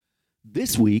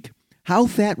This week, how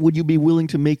fat would you be willing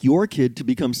to make your kid to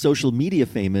become social media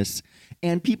famous?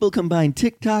 And people combine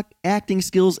TikTok, acting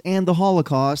skills, and the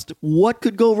Holocaust. What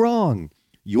could go wrong?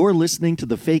 You're listening to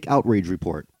the Fake Outrage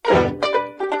Report.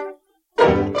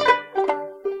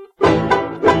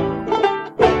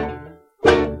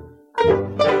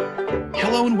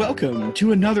 Hello and welcome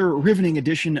to another riveting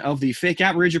edition of the Fake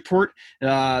Outrage Report,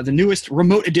 the newest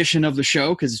remote edition of the show,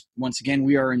 because once again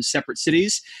we are in separate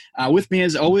cities. With me,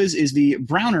 as always, is the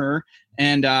browner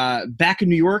and back in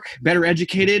New York, better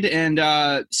educated and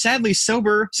sadly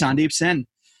sober Sandeep Sen.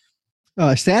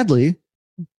 Sadly,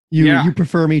 you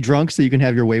prefer me drunk so you can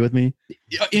have your way with me?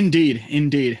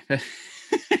 Indeed.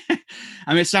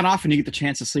 I mean, it's not often you get the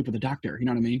chance to sleep with a doctor. You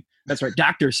know what I mean? That's right.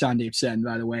 Dr. Sandeep Sen,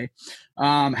 by the way.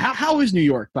 How is New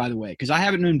York, by the way? Because I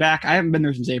haven't been back. I haven't been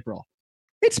there since April.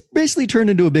 It's basically turned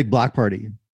into a big block party.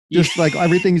 Just like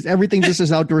everything just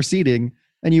is outdoor seating,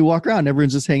 and you walk around,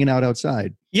 everyone's just hanging out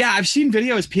outside. Yeah, I've seen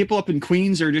videos. People up in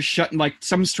Queens are just shutting, like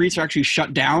some streets are actually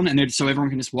shut down, and so everyone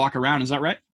can just walk around. Is that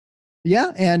right?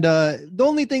 Yeah, and the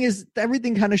only thing is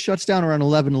everything kind of shuts down around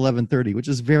 11:30, which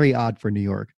is very odd for New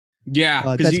York.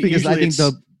 Yeah, that's because I think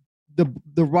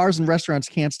the bars and restaurants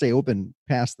can't stay open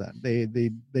past that.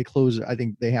 They close. I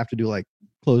think they have to do like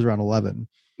close around 11.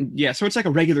 Yeah, so it's like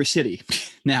a regular city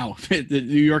now.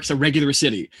 New York's a regular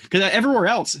city because everywhere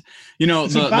else,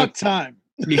 it's about time.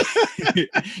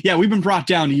 Yeah, we've been brought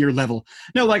down to your level.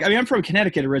 No, like, I mean, I'm from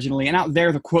Connecticut originally, and out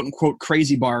there the quote unquote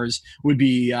crazy bars would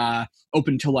be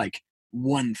open till like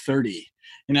 1:30.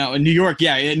 In New York,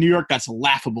 that's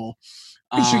laughable.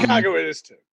 In Chicago, it is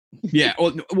too. Yeah.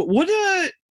 Well,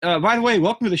 by the way,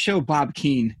 welcome to the show, Bob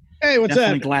Keene. Hey, what's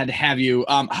Definitely up? glad to have you.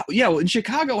 Well, in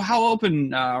Chicago, how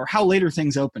open or how late are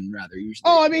things open, rather, usually?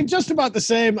 Oh, I mean, just about the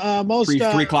same. Most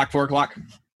 3 o'clock, 4 o'clock.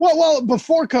 Well,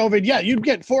 before COVID, yeah, you'd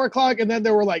get 4 o'clock, and then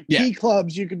there were like key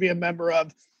clubs you could be a member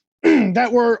of that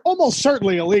were almost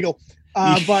certainly illegal.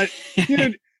 But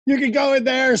you could go in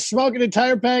there, smoke an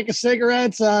entire pack of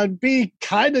cigarettes, be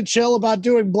kind of chill about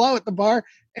doing blow at the bar.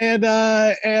 And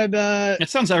it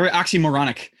sounds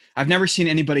oxymoronic. I've never seen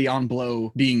anybody on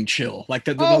blow being chill. Like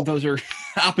those are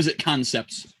opposite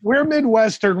concepts. We're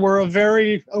Midwestern. We're a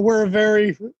very we're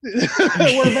very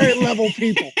level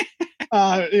people.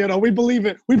 We believe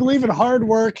in hard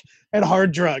work and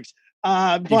hard drugs.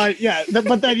 But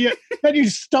then you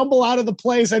stumble out of the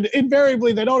place, and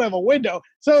invariably they don't have a window,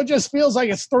 so it just feels like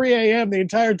it's 3 a.m. the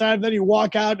entire time. Then you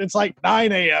walk out, and it's like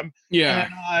 9 a.m. Yeah,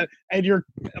 and you're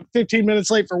 15 minutes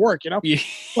late for work. Yeah.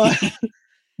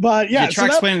 But yeah, you try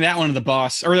explaining that one to the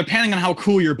boss, or depending on how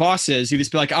cool your boss is, you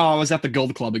just be like, "Oh, I was at the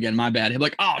Gold Club again. My bad." He'd be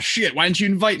like, "Oh shit, why didn't you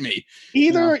invite me?"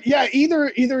 Either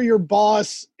your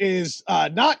boss is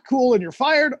not cool and you're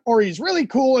fired, or he's really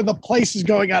cool and the place is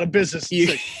going out of business.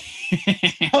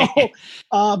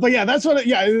 But yeah, that's what.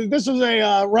 This was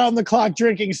a round the clock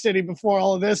drinking city before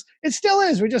all of this. It still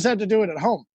is. We just have to do it at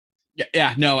home.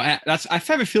 Yeah, no, I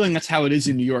have a feeling that's how it is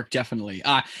in New York, definitely.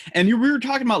 And we were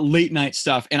talking about late night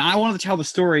stuff, and I wanted to tell the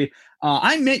story.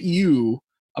 I met you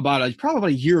probably about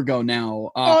a year ago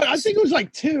now. I think it was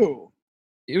like 2.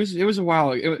 It was a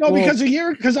while ago.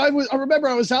 Because I remember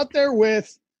I was out there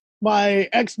with my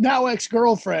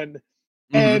ex-girlfriend,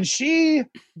 and she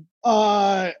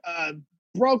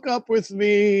broke up with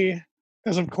me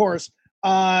because, of course,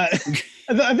 I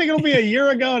think it'll be a year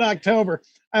ago in October.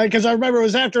 Because I remember it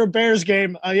was after a Bears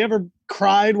game. You ever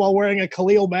cried while wearing a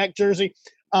Khalil Mack jersey?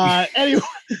 Anyway,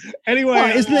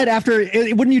 isn't that after?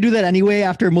 Wouldn't you do that anyway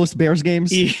after most Bears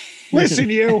games? Listen,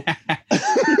 you.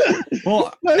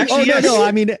 Well, actually, no.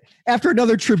 I mean, after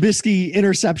another Trubisky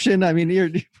interception, I mean, you're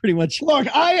pretty much. Look,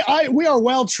 we are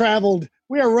well traveled.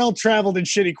 We are well traveled in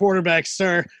shitty quarterbacks,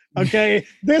 sir. Okay,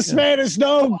 this man is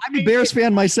no. I'm a Bears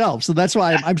fan myself, so that's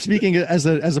why I'm speaking as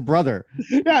a brother.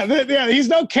 Yeah, he's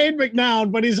no Cade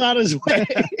McNown, but he's on his way.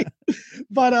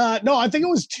 But no, I think it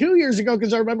was 2 years ago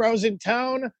because I remember I was in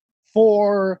town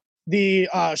for the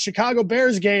Chicago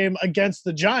Bears game against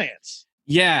the Giants.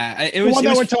 Yeah, it was the one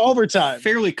that went to overtime.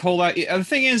 Fairly cold out. The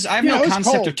thing is, I have no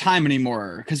concept of time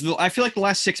anymore because I feel like the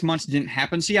last 6 months didn't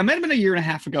happen. So yeah, it might have been a year and a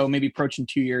half ago, maybe approaching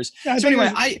 2 years. Yeah, so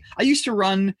anyway, I used to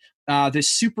run this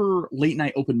super late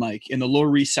night open mic in the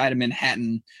Lower East Side of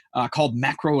Manhattan called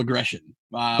Macro Aggression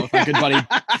with my good buddy.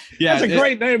 Yeah, that's a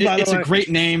great name, by the way. It's a great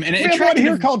name, and we have one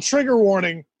here called Trigger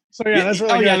Warning. So yeah, that's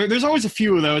really good. Yeah. There's always a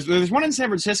few of those. There's one in San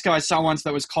Francisco I saw once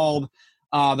that was called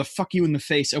the "Fuck You in the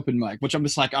Face" open mic, which I'm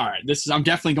just like, all right, I'm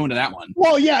definitely going to that one.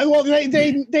 Well, yeah,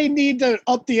 they need to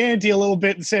up the ante a little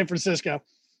bit in San Francisco.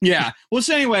 Yeah. Well,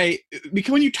 so anyway,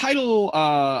 because when you title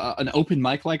an open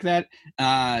mic like that,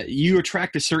 you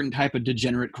attract a certain type of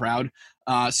degenerate crowd.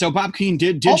 So Bob Keane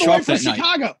did All the show way up from that night.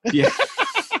 Chicago. Yeah.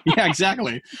 Yeah,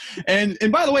 exactly. And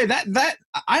by the way, that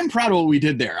I'm proud of what we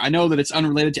did there. I know that it's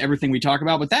unrelated to everything we talk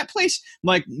about, but that place,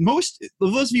 like most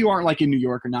of those of you who aren't like in New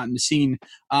York or not in the scene,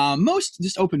 most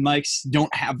just open mics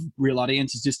don't have real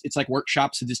audience. It's like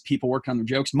workshops of just people working on their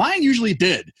jokes. Mine usually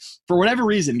did for whatever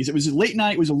reason, because it was a late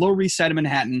night. It was a Lower East Side of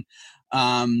Manhattan.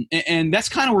 And that's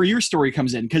kind of where your story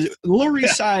comes in, because Lower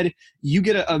East Side, you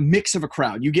get a mix of a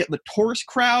crowd. You get the tourist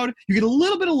crowd, you get a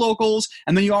little bit of locals,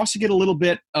 and then you also get a little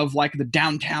bit of like the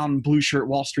downtown blue shirt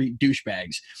Wall Street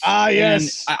douchebags.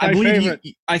 Yes, I believe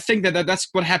I think that's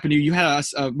what happened to you. You had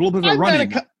a little bit of a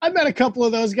run-in. I met a couple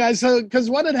of those guys. So because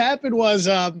what had happened was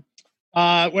when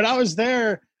I was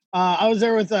there. I was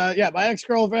there with my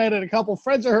ex-girlfriend and a couple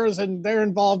friends of hers, and they're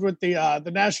involved with the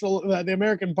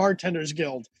American Bartenders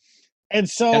Guild. And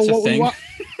so that's what a thing.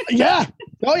 yeah.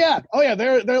 Oh yeah.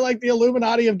 They're like the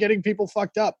Illuminati of getting people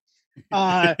fucked up.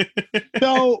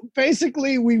 So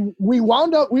basically we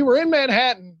wound up, we were in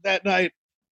Manhattan that night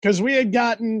because we had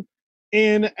gotten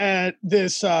in at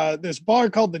this bar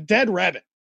called the Dead Rabbit,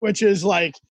 which is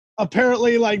like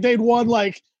apparently like they'd won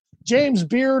like James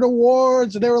Beard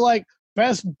Awards, and they were like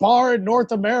best bar in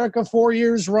North America 4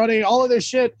 years running, all of this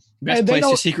shit. Best place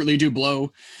to secretly do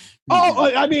blow.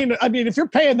 Oh, I mean, if you're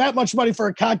paying that much money for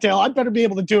a cocktail, I'd better be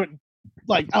able to do it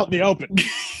like out in the open.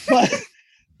 But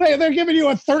they're giving you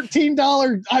a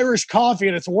 $13 Irish coffee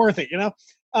and it's worth it, you know,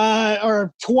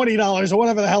 or $20 or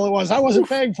whatever the hell it was. I wasn't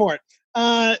paying for it.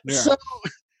 So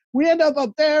we end up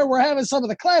there. We're having some of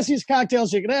the classiest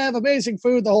cocktails you can have, amazing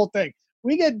food, the whole thing.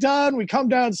 We get done. We come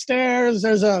downstairs.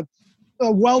 There's a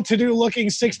well-to-do looking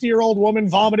 60-year-old woman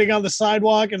vomiting on the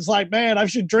sidewalk. It's like, man, I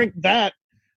should drink that.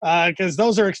 Because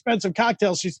those are expensive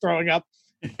cocktails she's throwing up.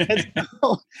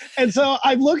 And so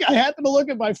I happen to look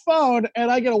at my phone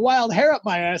and I get a wild hair up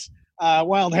my ass,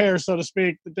 wild hair, so to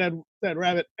speak, the dead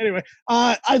rabbit. Anyway,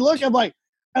 I look at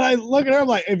her, I'm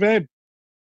like, hey babe,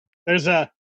 there's an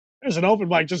open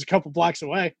mic just a couple blocks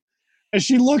away. And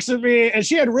she looks at me and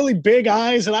she had really big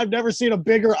eyes, and I've never seen a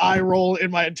bigger eye roll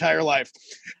in my entire life.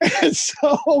 And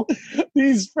so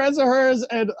these friends of hers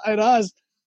and us,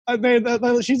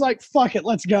 she's like, fuck it,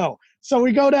 let's go. So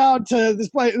we go down to this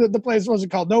place. The place, what's it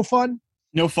called? No Fun?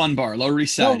 No Fun Bar, Lower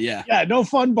East Side, Yeah, No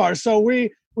Fun Bar. So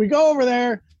we go over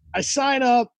there. I sign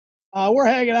up. We're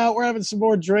hanging out. We're having some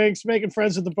more drinks, making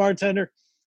friends with the bartender.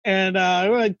 And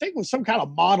I think it was some kind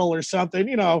of model or something,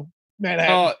 you know,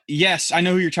 Manhattan. Yes, I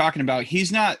know who you're talking about.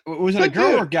 He's not, was it a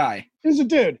girl or a guy? He's a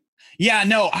dude. Yeah,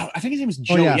 no, I think his name was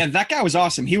Joey. Yeah, that guy was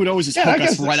awesome. He would always just hook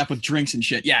us right up with drinks and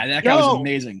shit. Yeah, that guy was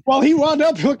amazing. Well, he wound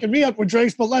up hooking me up with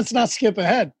drinks, but let's not skip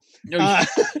ahead.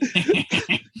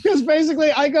 Because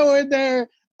basically I go in there,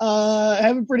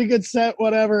 have a pretty good set,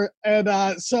 whatever.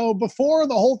 And so before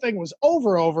the whole thing was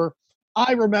over,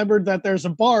 I remembered that there's a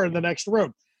bar in the next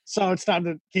room. So it's time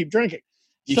to keep drinking.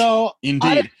 So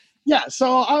Indeed.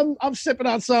 So I'm sipping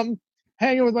on something,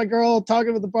 hanging with my girl,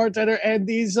 talking with the bartender, and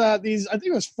these I think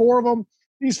it was four of them.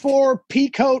 These four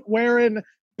peacoat wearing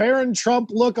Barron Trump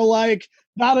look-alike,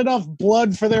 not enough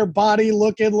blood for their body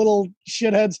looking little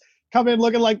shitheads come in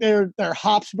looking like they're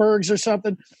Habsburgs or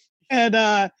something,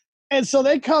 and so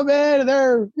they come in and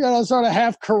they're sort of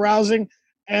half carousing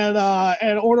and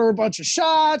order a bunch of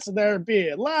shots, and they're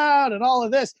being loud and all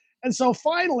of this, and so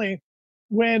finally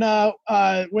when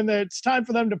it's time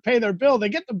for them to pay their bill, they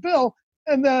get the bill.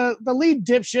 And the lead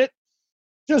dipshit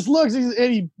just looks and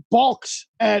he balks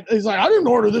at. He's like, I didn't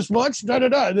order this much. Da da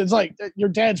da. And it's like, your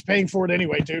dad's paying for it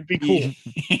anyway, dude. Be cool.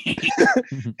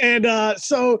 And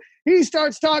so he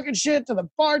starts talking shit to the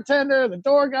bartender, the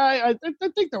door guy. I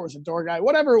think there was a door guy,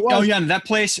 whatever it was. Oh yeah, that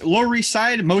place, Lower East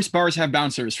Side. Most bars have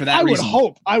bouncers for that reason.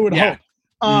 I would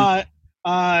hope.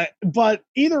 But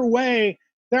either way,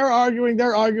 they're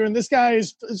arguing. This guy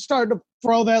is starting to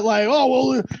throw that like,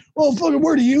 well, fucking,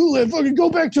 where do you live? Fucking go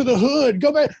back to the hood.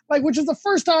 Go back, like, which is the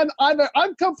first time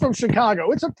I've come from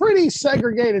Chicago. It's a pretty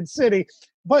segregated city,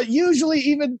 but usually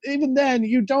even then,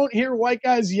 you don't hear white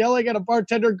guys yelling at a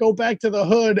bartender, "Go back to the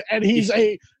hood," and he's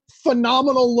a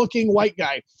phenomenal looking white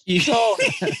guy. So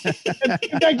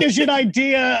that gives you an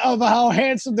idea of how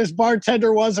handsome this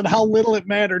bartender was and how little it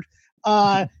mattered.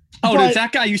 Dude,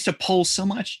 that guy used to pull so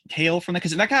much tail from that,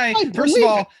 because that guy, first of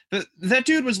all, that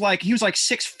dude was like, he was like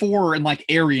 6'4" and like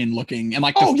Aryan looking and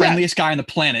like the friendliest guy on the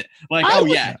planet. Like, I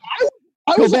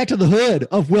go back to the hood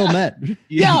of Wilmette.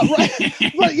 Yeah, right.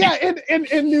 But yeah,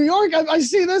 in New York, I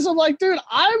see this. I'm like, dude,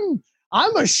 I'm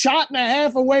a shot and a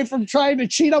half away from trying to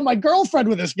cheat on my girlfriend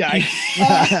with this guy.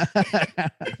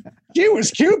 She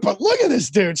was cute, but look at this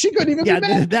dude. She couldn't even be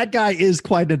mad. That guy is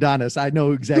quite an Adonis. I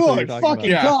know exactly what you're Good talking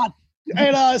fucking about. God.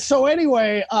 And so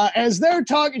anyway, as they're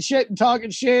talking shit,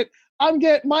 I'm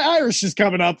getting my Irish is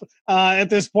coming up at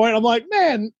this point. I'm like,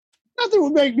 man, nothing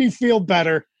would make me feel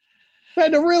better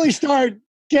than to really start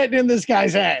getting in this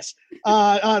guy's ass.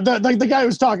 The guy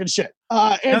who's talking shit.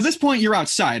 Now, at this point, you're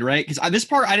outside, right? Because this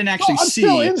part I didn't actually see.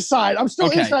 I'm still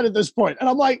inside at this point. And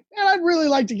I'm like, man, I'd really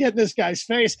like to get in this guy's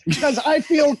face because I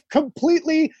feel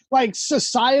completely like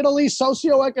societally,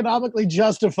 socioeconomically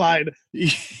justified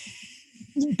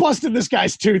busting this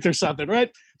guy's tooth or something,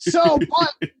 right? So,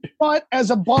 but as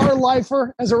a bar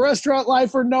lifer, as a restaurant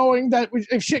lifer, knowing that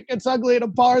if shit gets ugly at a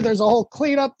bar, there's a whole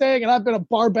cleanup thing, and I've been a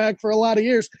bar back for a lot of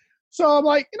years. So I'm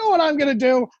like, you know what I'm going to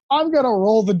do? I'm going to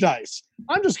roll the dice.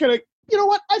 I'm just going to, you know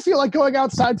what? I feel like going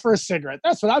outside for a cigarette.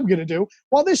 That's what I'm going to do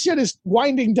while this shit is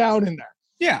winding down in there.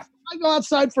 Yeah. I go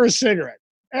outside for a cigarette,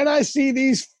 and I see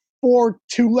these 4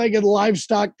 two-legged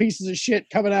livestock pieces of shit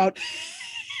coming out.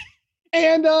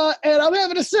 And I'm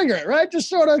having a cigarette, right? Just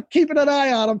sort of keeping an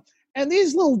eye on them. And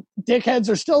these little dickheads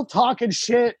are still talking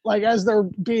shit, like as they're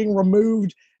being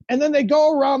removed. And then they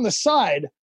go around the side.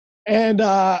 And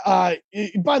by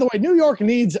the way, New York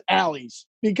needs alleys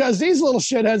because these little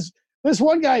shitheads, this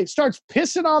one guy starts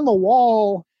pissing on the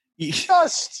wall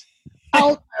just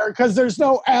out there because there's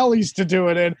no alleys to do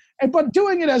it in. But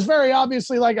doing it as very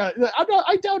obviously like I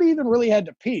doubt he even really had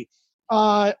to pee.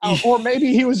 Or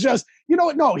maybe he was just, you know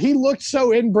what? No, he looked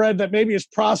so inbred that maybe his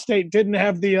prostate didn't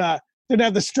have the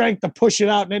strength to push it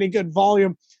out in any good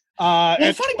volume.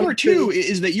 The funny part too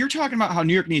is that you're talking about how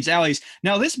New York needs alleys.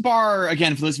 Now, this bar,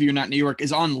 again, for those of you who are not in New York,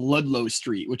 is on Ludlow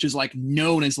Street, which is like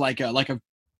known as like a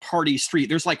party street.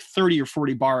 There's like 30 or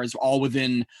 40 bars all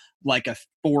within like a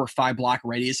 4 or 5 block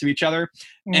radius of each other.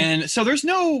 And so there's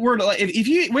no word like if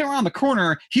you went around the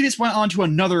corner, he just went onto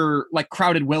another like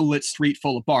crowded, well-lit street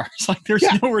full of bars. Like there's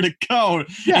nowhere to go.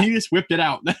 And he just whipped it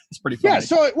out. That's pretty funny. Yeah,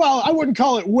 so well, I wouldn't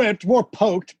call it whipped, more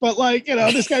poked, but like, you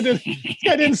know, this guy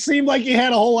didn't seem like he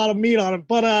had a whole lot of meat on him.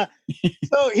 But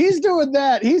so he's doing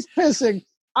that, he's pissing.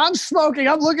 I'm smoking.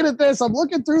 I'm looking at this. I'm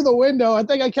looking through the window. I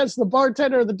think I catch the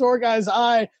bartender or the door guy's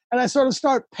eye, and I sort of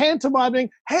start pantomiming,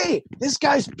 hey, this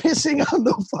guy's pissing on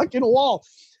the fucking wall.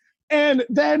 And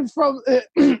then from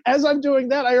as I'm doing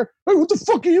that, I hear, hey, what the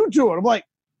fuck are you doing? I'm like,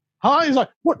 huh? He's like,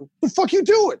 what the fuck are you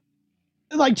doing?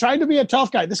 And like trying to be a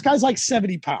tough guy. This guy's like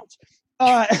 70 pounds.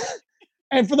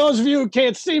 And for those of you who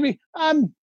can't see me,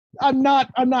 I'm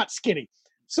not skinny.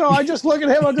 So I just look at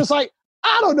him. I'm just like,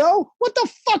 I don't know. What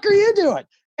the fuck are you doing?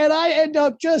 And I end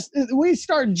up we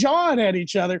start jawing at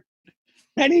each other.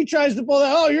 And he tries to pull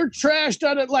that, oh, you're trashed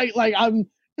on it. Like I'm,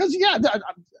 because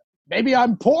maybe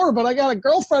I'm poor, but I got a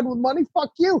girlfriend with money.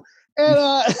 Fuck you.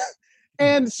 And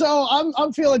and so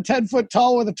I'm feeling 10 foot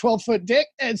tall with a 12-foot dick.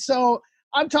 And so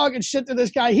I'm talking shit to this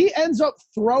guy. He ends up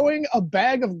throwing a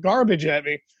bag of garbage at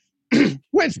me,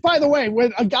 which, by the way,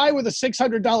 when a guy with a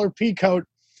 $600 pea coat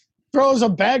throws a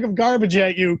bag of garbage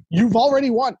at you, you've already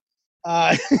won.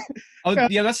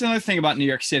 That's another thing about New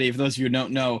York City. For those of you who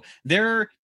don't know, they're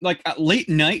like at late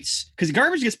nights, because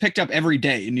garbage gets picked up every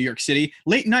day in New York City.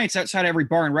 Late nights outside every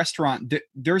bar and restaurant,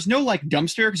 there's no like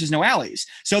dumpster because there's no alleys.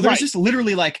 So there's just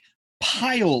literally like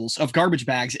piles of garbage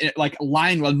bags like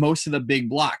lined with most of the big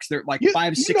blocks. They're like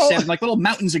 5, 6, 7, like little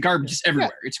mountains of garbage just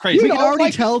everywhere. It's crazy. We can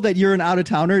already tell that you're an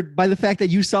out-of-towner by the fact that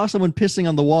you saw someone pissing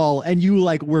on the wall and you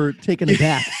like were taken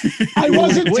aback. I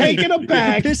wasn't taken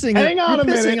aback. Hang on a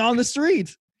minute. Pissing on the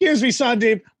street. Excuse me,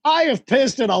 Sandeep. I have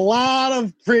pissed in a lot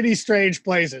of pretty strange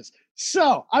places.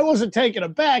 So I wasn't taken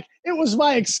aback. It was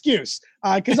my excuse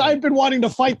because I've been wanting to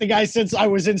fight the guy since I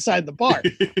was inside the bar.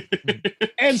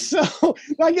 And so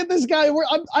I get this guy where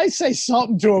I say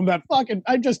something to him that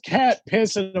I just can't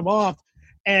piss him off.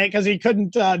 And because he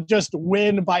couldn't just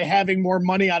win by having more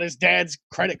money on his dad's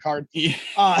credit card.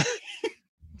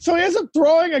 So he ends up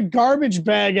throwing a garbage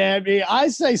bag at me. I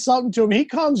say something to him. He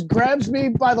comes, grabs me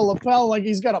by the lapel like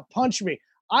he's going to punch me.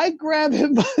 I grab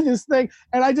him by this thing,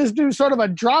 and I just do sort of a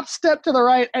drop step to the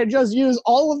right and just use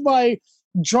all of my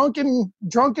drunken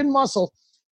muscle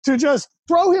to just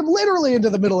throw him literally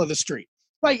into the middle of the street.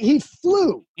 Like he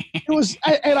flew.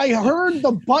 And I heard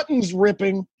the buttons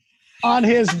ripping on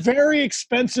his very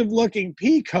expensive-looking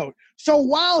pea coat. So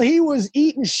while he was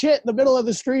eating shit in the middle of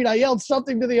the street, I yelled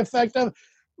something to the effect of,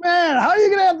 man, how are you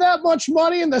going to have that much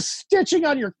money and the stitching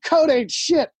on your coat ain't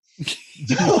shit?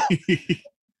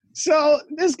 So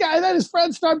this guy, then his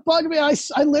friends start bugging me.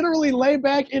 I literally lay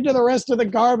back into the rest of the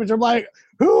garbage. I'm like,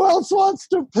 who else wants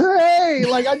to pay?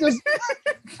 Like I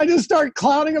just start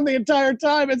clowning him the entire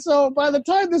time. And so by the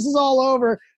time this is all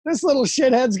over, this little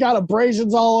shithead's got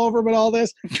abrasions all over him and all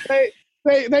this.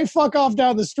 they fuck off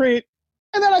down the street,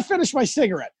 and then I finish my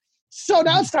cigarette. So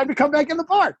now it's time to come back in the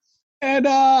bar. And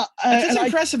it's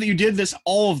impressive that you did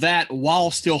all of that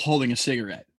while still holding a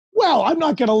cigarette. Well, I'm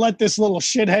not going to let this little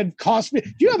shithead cost me.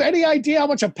 Do you have any idea how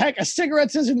much a pack of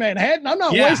cigarettes is in Manhattan? I'm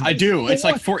not. Yeah, I do. It's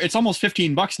like it's almost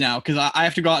 $15 now because I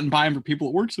have to go out and buy them for people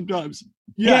at work sometimes.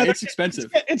 Yeah, it's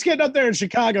expensive. It's getting up there in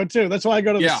Chicago too. That's why I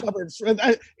go to the suburbs.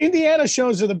 Indiana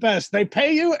shows are the best. They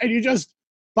pay you, and you just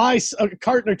buy a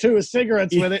carton or two of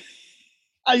cigarettes with it.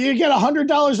 You get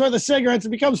 $100 worth of cigarettes. It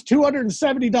becomes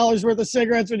 $270 worth of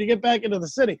cigarettes when you get back into the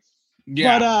city.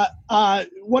 Yeah. But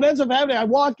what ends up happening, I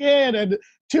walk in and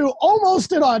to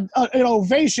almost an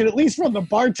ovation, at least from the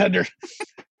bartender,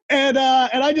 and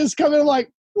I just come in like,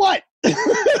 what?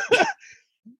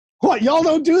 What, y'all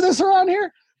don't do this around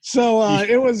here? So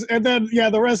it was, and then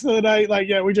the rest of the night,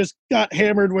 we just got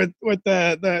hammered with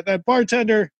that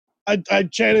bartender. I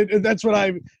chatted, and that's when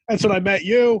I met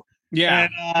you. Yeah,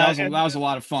 and, that was a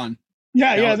lot of fun.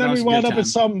 Yeah. Then we wound up at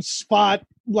some spot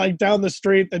like down the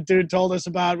street that dude told us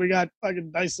about. We got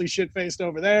fucking nicely shit-faced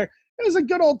over there. It was a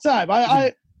good old time.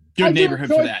 Good neighborhood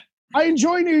for that. I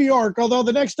enjoy New York, although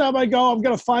the next time I go, I'm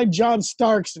going to find John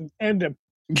Starks and end him.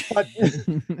 But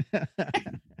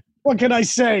what can I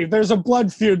say? There's a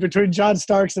blood feud between John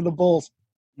Starks and the Bulls.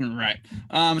 Right.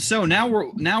 So now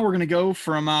we're going to go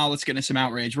from let's get into some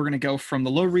outrage. We're going to go from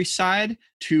the Lower East Side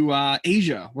to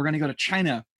Asia. We're going to go to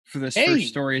China for this first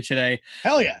story today.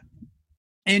 Hell yeah.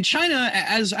 And China,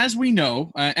 as we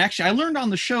know, actually, I learned on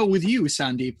the show with you,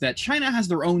 Sandeep, that China has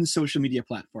their own social media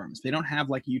platforms. They don't have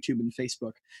like YouTube and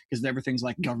Facebook because everything's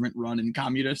like government run and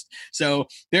communist. So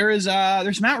there's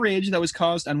some outrage that was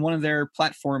caused on one of their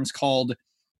platforms called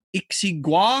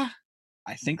Ixigua.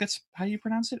 I think that's how you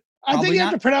pronounce it. I think you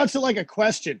have to pronounce it like a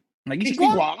question. Like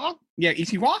Ixigua? Yeah,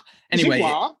 Ixigua. Anyway,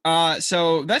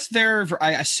 so that's their.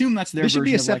 I assume that's their. This should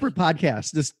be a separate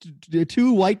podcast. Just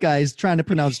two white guys trying to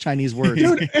pronounce Chinese words.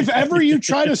 Dude, if ever you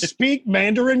try to speak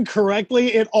Mandarin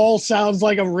correctly, it all sounds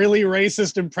like a really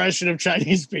racist impression of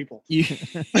Chinese people.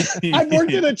 I've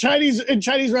worked in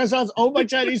Chinese restaurants, owned by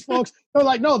Chinese folks. They're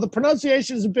like, no, the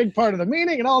pronunciation is a big part of the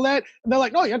meaning and all that. And they're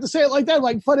like, no, you have to say it like that. I'm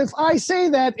like, but if I say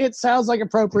that, it sounds like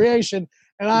appropriation.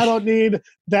 And I don't need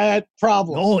that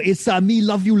problem. Oh, it's me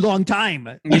love you long time.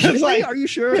 Like, are you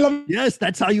sure? Yes,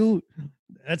 that's how you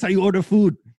order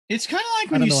food. It's kind of like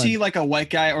when you see like a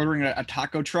white guy ordering a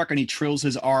taco truck and he trills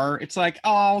his R. It's like,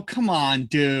 oh, come on,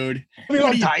 dude. What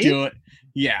are you doing?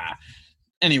 Yeah.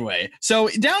 Anyway, so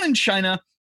down in China,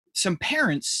 some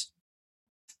parents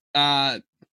of a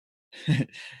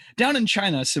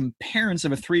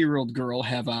 3-year-old girl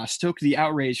have stoked the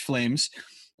outrage flames.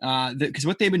 Because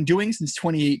what they've been doing since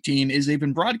 2018 is they've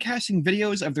been broadcasting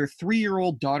videos of their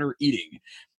 3-year-old daughter eating.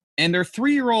 And their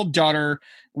 3-year-old daughter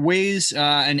weighs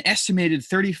an estimated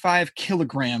 35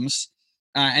 kilograms.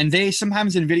 And they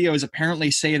sometimes in videos apparently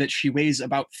say that she weighs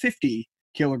about 50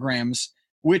 kilograms,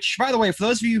 which, by the way, for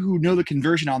those of you who know the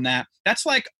conversion on that, that's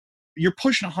like you're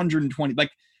pushing 120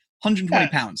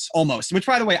 pounds almost, which,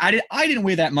 by the way, I didn't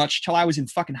weigh that much till I was in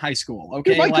fucking high school.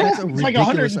 Okay. Dude, that's a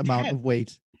ridiculous amount of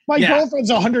weight. My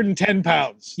girlfriend's 110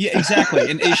 pounds. Yeah, exactly.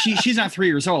 And she's not 3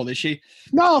 years old, is she?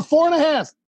 No,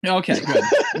 4.5. Okay,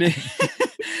 good.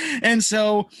 And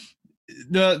so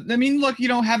look,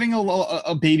 having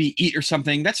a baby eat or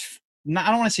something, that's not, I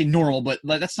don't want to say normal, but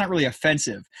that's not really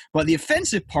offensive. But the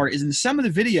offensive part is in some of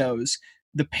the videos,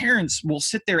 the parents will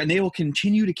sit there and they will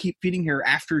continue to keep feeding her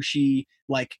after she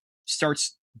like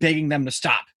starts begging them to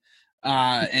stop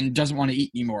and doesn't want to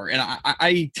eat anymore. And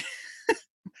I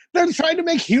they're trying to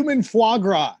make human foie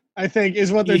gras, I think, is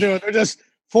what they're doing. They're just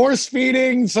force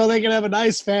feeding so they can have a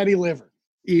nice fatty liver.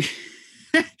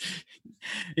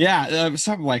 Yeah,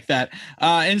 something like that.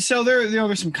 And so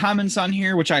there's some comments on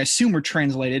here, which I assume were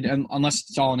translated, unless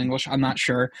it's all in English. I'm not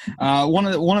sure. One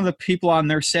of the people on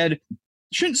there said,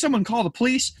 "Shouldn't someone call the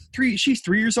police? She's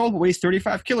 3 years old, but weighs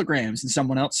 35 kilograms." And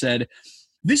someone else said,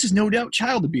 "This is no doubt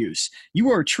child abuse.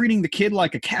 You are treating the kid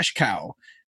like a cash cow.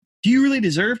 Do you really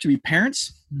deserve to be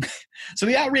parents?" So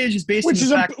the outrage is based on the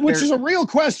fact which is a real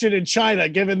question in China,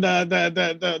 given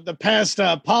the past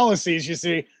policies. You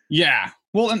see, yeah.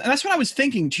 Well, and that's what I was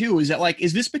thinking too. Is that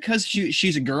is this because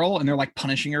she's a girl and they're like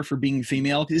punishing her for being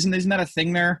female? Isn't that a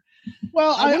thing there?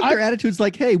 Well, their attitude's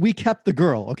like, hey, we kept the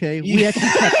girl, okay? We actually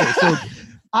kept her. So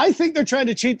I think they're trying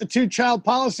to cheat the 2-child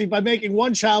policy by making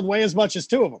one child weigh as much as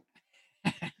two of them.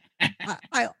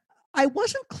 I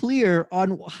wasn't clear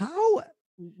on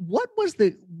what was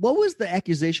the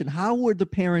accusation? How were the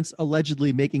parents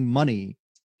allegedly making money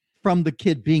from the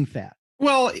kid being fat?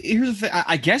 Well, here's the thing.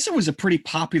 I guess it was a pretty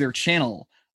popular channel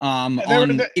on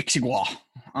Ixigua.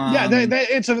 Yeah,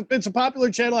 it's a popular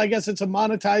channel. I guess it's a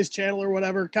monetized channel or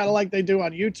whatever, kind of like they do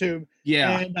on YouTube.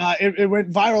 Yeah. And it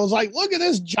went viral. It's like, look at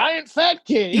this giant fat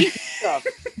kid eating stuff.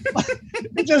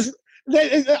 It just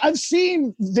I've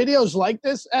seen videos like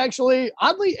this, actually,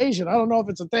 oddly Asian. I don't know if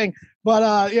it's a thing,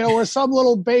 but where some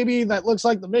little baby that looks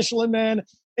like the Michelin Man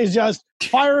is just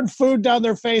firing food down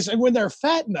their face, and when they're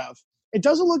fat enough, it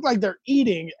doesn't look like they're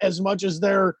eating as much as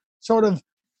they're sort of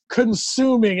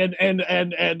consuming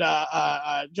and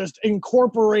just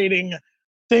incorporating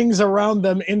things around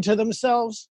them into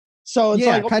themselves. So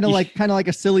it's kind of like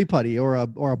a silly putty or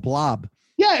a blob.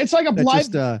 Yeah, it's like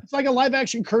it's like a live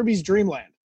action Kirby's Dream Land.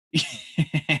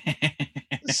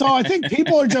 So I think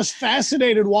people are just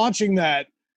fascinated watching that,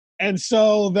 and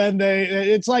so then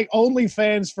it's like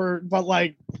OnlyFans for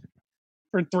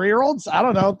 3-year-olds. I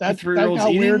don't know. That 3-year-olds got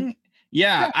eating? weird.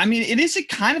 Yeah, I mean, it is a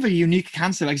kind of a unique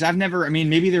concept because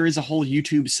maybe there is a whole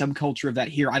YouTube subculture of that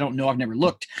here. I don't know. I've never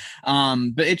looked.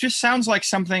 But it just sounds like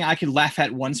something I could laugh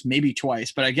at once, maybe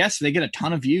twice. But I guess they get a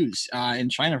ton of views in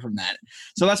China from that.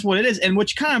 So that's what it is. And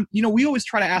which kind of, we always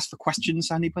try to ask the questions,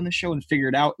 Sandeep, on the show and figure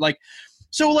it out. Is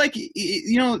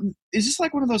this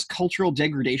like one of those cultural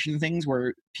degradation things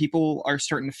where people are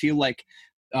starting to feel like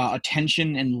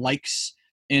attention and likes,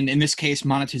 and in this case,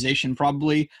 monetization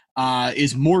probably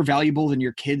is more valuable than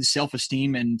your kid's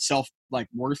self-esteem and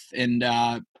worth and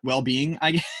well-being,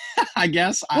 I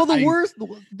guess. Well,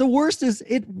 the worst is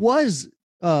it was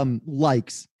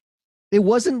likes. It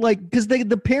wasn't like, because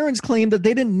the parents claimed that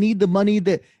they didn't need the money,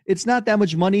 that it's not that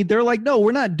much money. They're like, no,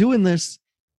 we're not doing this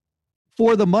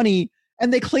for the money.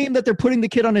 And they claim that they're putting the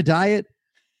kid on a diet.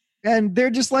 And they're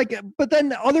just like, but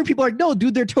then other people are like, no,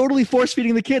 dude, they're totally force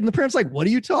feeding the kid. And the parents are like, what are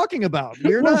you talking about?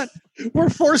 We're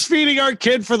force feeding our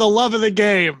kid for the love of the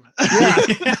game.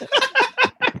 Yeah.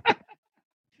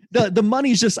 the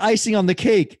money's just icing on the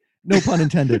cake. No pun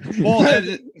intended. Well,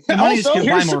 the money's Also, to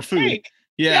buy here's more some food. cake.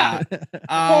 Yeah.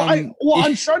 I'm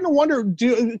starting to wonder,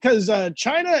 because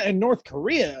China and North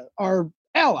Korea are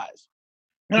allies.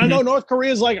 And I know North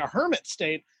Korea is like a hermit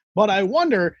state, but I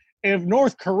wonder if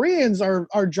North Koreans are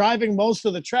driving most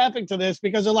of the traffic to this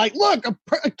because they're like, look, a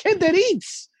kid that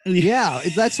eats. Yeah,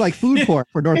 that's like food porn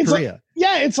for North Korea.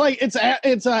 It's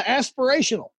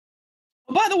aspirational.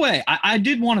 By the way, I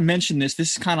did want to mention this.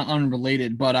 This is kind of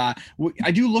unrelated, but I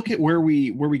do look at where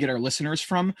we get our listeners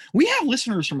from. We have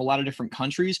listeners from a lot of different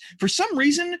countries. For some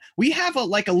reason, we have a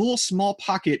little small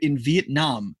pocket in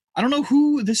Vietnam. I don't know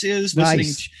who this is listening.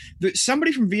 Nice.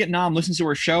 Somebody from Vietnam listens to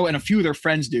our show, and a few of their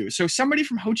friends do. So somebody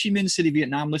from Ho Chi Minh City,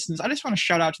 Vietnam listens. I just want to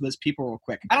shout out to those people real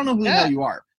quick. I don't know who the hell you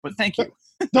are, but thank you.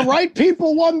 The right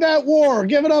people won that war.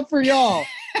 Give it up for y'all.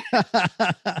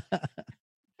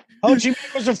 Ho Chi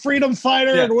Minh was a freedom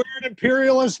fighter, and we're an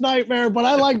imperialist nightmare, but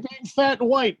I like being fat and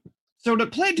white. So to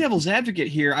play devil's advocate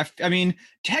here, I mean,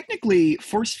 technically,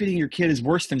 force-feeding your kid is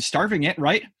worse than starving it,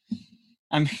 right?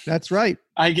 That's right.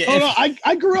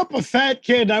 I grew up a fat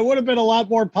kid. I would have been a lot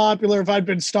more popular if I'd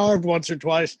been starved once or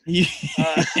twice.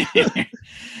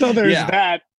 So there's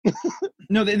that.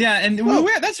 No, and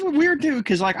that's weird too,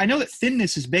 because I know that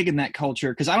thinness is big in that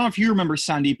culture. Because I don't know if you remember,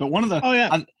 Sandeep, but one of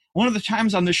the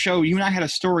times on this show, you and I had a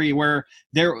story where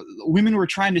women were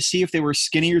trying to see if they were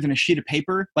skinnier than a sheet of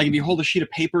paper. Like if you hold a sheet of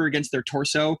paper against their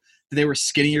torso, they were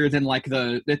skinnier than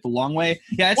the long way.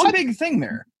 Yeah, it's a big thing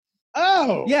there.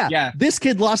 Oh, yeah. This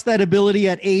kid lost that ability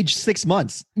at age 6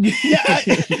 months. Yeah.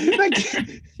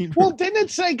 Well, didn't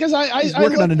it say, because he's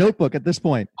working on a notebook at this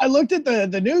point. I looked at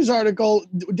the news article.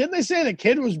 Didn't they say the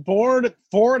kid was born at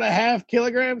 4.5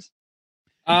 kilograms?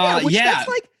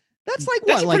 That's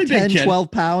like 10,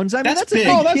 12 pounds. I mean, that's big.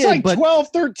 A big that's kid, like but 12,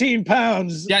 13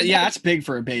 pounds. Yeah, that's big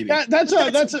for a baby.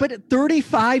 But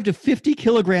 35 to 50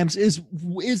 kilograms is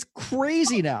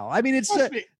crazy now. I mean,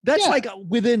 that's like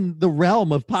within the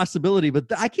realm of possibility, but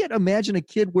I can't imagine a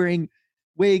kid weighing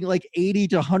like 80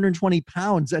 to 120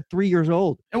 pounds at 3 years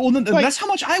old. Well, that's how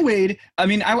much I weighed. I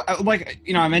mean,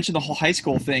 I mentioned the whole high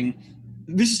school thing.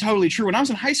 This is totally true. When I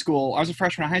was in high school, I was a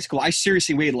freshman in high school. I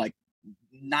seriously weighed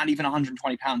not even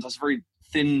 120 pounds. I was a very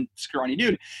thin, scrawny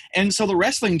dude. And so the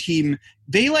wrestling team,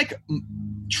 they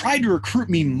tried to recruit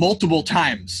me multiple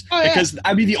times because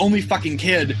I'd be the only fucking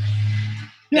kid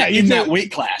in that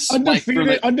weight class.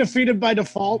 Undefeated by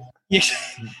default.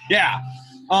 Yeah.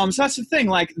 So that's the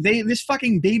thing. This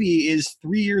fucking baby is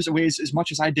 3 years away as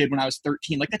much as I did when I was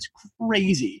 13. That's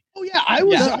crazy. Oh yeah.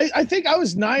 I think I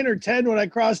was 9 or 10 when I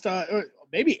crossed,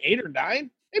 maybe 8 or 9,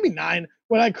 maybe 9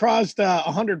 when I crossed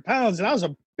 100 pounds, and I was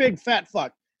a big fat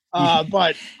fuck.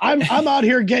 But I'm out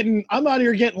here getting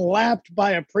lapped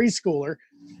by a preschooler.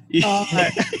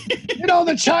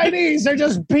 The Chinese, they're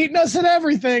just beating us at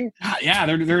everything. Yeah,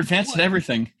 they're advanced at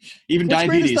everything, even What's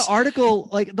diabetes. Great is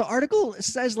the article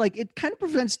says it kind of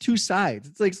presents two sides.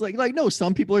 It's like no,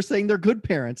 some people are saying they're good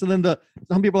parents, and then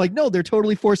some people are like, no, they're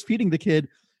totally force feeding the kid.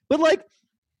 But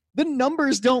the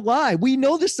numbers don't lie. We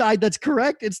know the side that's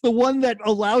correct. It's the one that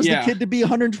allows the kid to be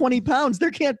 120 pounds.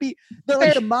 There can't be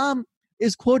the mom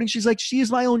is quoting. She's like, she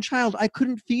is my own child. I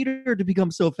couldn't feed her to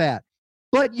become so fat.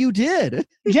 But you did.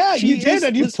 Yeah, you did.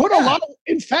 And you put a lot of,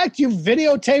 in fact, you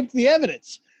videotaped the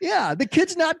evidence. Yeah, the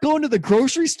kid's not going to the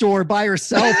grocery store by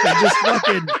herself and just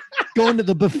fucking going to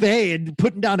the buffet and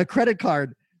putting down a credit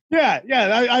card. Yeah.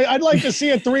 I'd like to see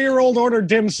a 3-year-old order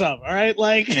dim sum. All right.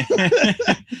 Like,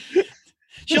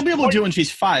 she'll be able to do it when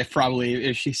she's 5, probably,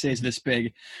 if she stays this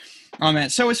big. Oh, man.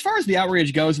 So as far as the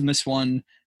outrage goes in this one,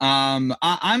 I'm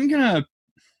going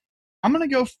to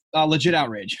go legit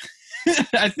outrage.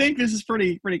 I think this is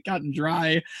pretty cut and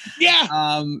dry. Yeah.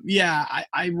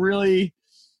 I really,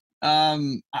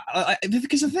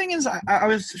 because the thing is, I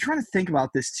was trying to think about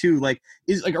this too.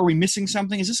 Are we missing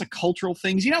something? Is this a cultural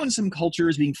thing? You know, in some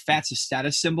cultures, being fat's a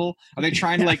status symbol. Are they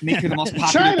trying to make you the most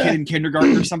popular kid in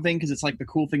kindergarten or something? Because it's the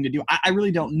cool thing to do. I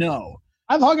really don't know.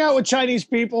 I've hung out with Chinese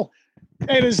people.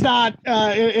 It is not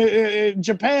in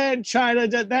Japan, China,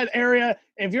 that area.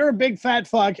 If you're a big fat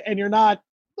fuck and you're not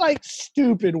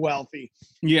stupid wealthy,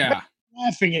 yeah,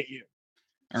 laughing at you.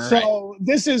 All so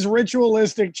this is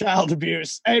ritualistic child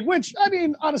abuse, and which, I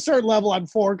mean, on a certain level I'm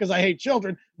for, because I hate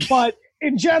children, but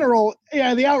in general,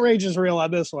 yeah, the outrage is real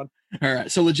on this one. All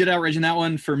right, so legit outrage in that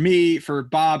one for me, for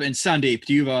Bob and Sandeep.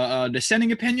 Do you have a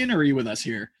dissenting opinion, or are you with us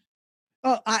here?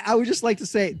 I would just like to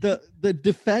say the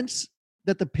defense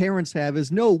that the parents have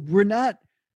is, no, we're not.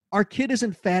 Our kid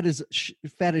isn't fat as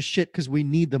shit because we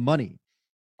need the money.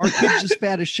 Our kid's just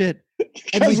fat as shit,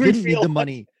 and we didn't need the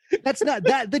money. That's not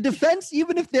that. The defense,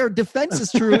 even if their defense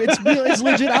is true, it's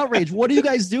legit outrage. What are you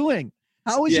guys doing?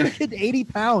 How is your kid 80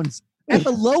 pounds at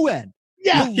the low end?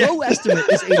 The low estimate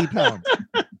is 80 pounds.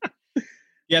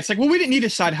 Yeah, it's we didn't need a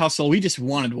side hustle. We just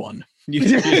wanted one.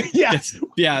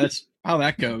 That's how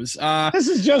that goes. This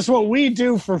is just what we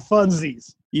do for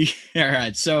funsies. Yeah, all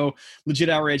right. So legit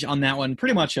outrage on that one.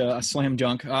 Pretty much a slam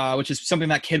dunk, which is something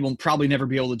that kid will probably never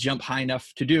be able to jump high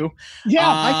enough to do. Yeah,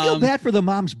 I feel bad for the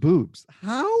mom's boobs.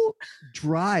 How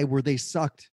dry were they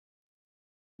sucked?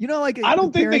 I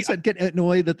don't think parents that get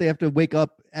annoyed that they have to wake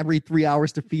up every 3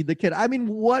 hours to feed the kid. I mean,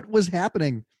 what was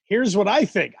happening? Here's what I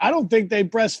think. I don't think they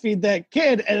breastfeed that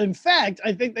kid, and in fact,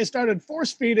 I think they started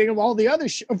force feeding her all the other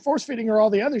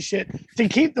shit to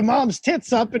keep the mom's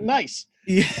tits up and nice.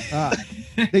 Yeah,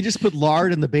 they just put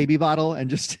lard in the baby bottle and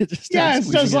just it's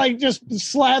just just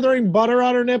slathering butter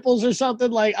on her nipples or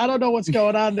something. I don't know what's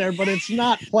going on there, but it's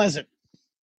not pleasant.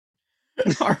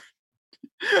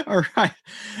 All right.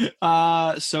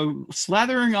 So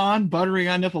slathering on, buttering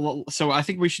on nipple. So I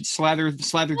think we should slather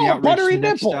the outrage. Buttery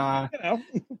nipple.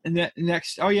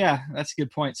 Next. Oh yeah, that's a good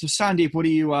point. So Sandeep, what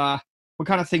do you what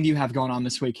kind of thing do you have going on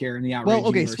this week here in the outrage? Well,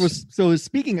 okay. So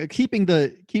speaking of keeping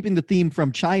the theme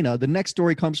from China, the next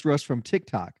story comes to us from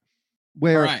TikTok,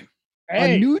 where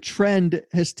a new trend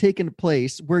has taken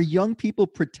place where young people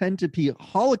pretend to be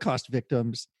Holocaust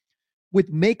victims with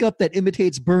makeup that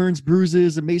imitates burns,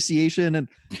 bruises, emaciation, and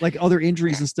other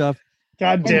injuries and stuff.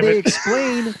 God damn it. And they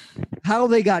explain how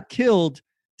they got killed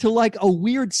to a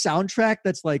weird soundtrack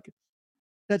that's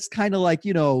kind of I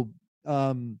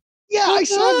saw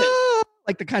this.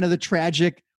 The kind of the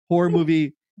tragic horror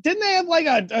movie. Didn't they have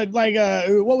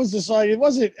what was the song? It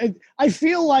wasn't. I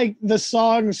feel like the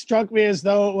song struck me as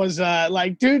though it was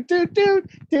do do do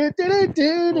do do do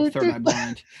do. Third Eye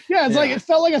Blind. Yeah, it's it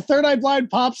felt like a Third Eye Blind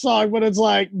pop song, but it's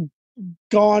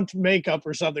gaunt makeup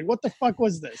or something. What the fuck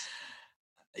was this?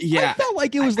 Yeah, I felt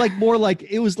like it was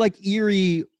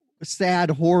eerie,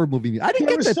 sad horror movie. I didn't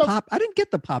get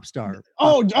the pop star.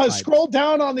 Scroll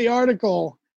down on the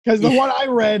article. Because the one I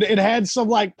read, it had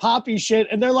some poppy shit,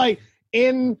 and they're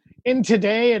in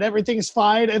today, and everything's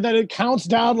fine, and then it counts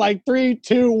down 3,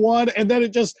 2, 1, and then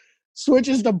it just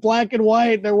switches to black and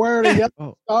white. And they're wearing a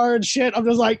yellow star and shit. I'm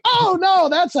just oh no,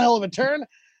 that's a hell of a turn.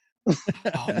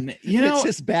 It's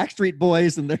just Backstreet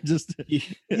Boys, and they're just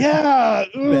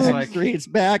Backstreet's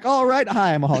back. All right,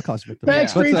 hi, I'm a Holocaust victim.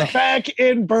 Backstreet's back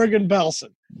in Bergen-Belsen.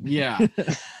 Yeah.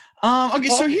 Okay,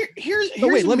 so here's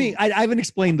wait, let me. I haven't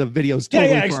explained the videos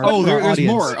totally. There's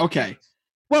more. Okay.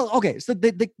 Well, okay, so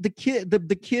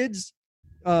the kids,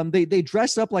 they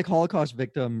dress up like Holocaust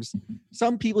victims.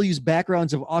 Some people use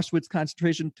backgrounds of Auschwitz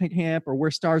concentration camp or wear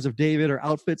Stars of David or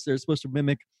outfits that are supposed to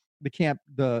mimic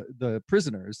the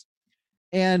prisoners,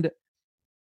 and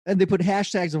they put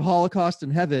hashtags of Holocaust in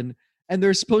heaven, and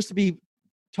they're supposed to be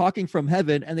talking from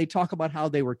heaven, and they talk about how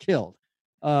they were killed.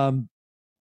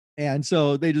 And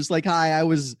so they just like, hi, I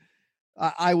was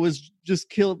just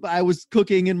killed. I was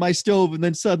cooking in my stove, and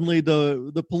then suddenly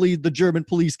the German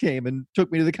police came and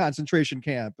took me to the concentration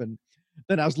camp, and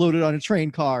then I was loaded on a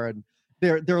train car. And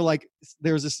they're like,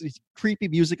 there's this creepy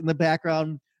music in the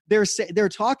background. They're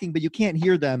talking, but you can't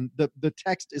hear them. The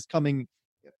text is coming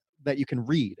that you can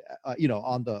read,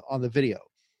 on the video.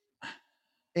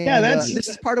 And this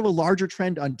is part of a larger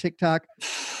trend on TikTok.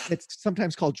 It's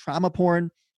sometimes called trauma porn,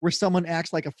 where someone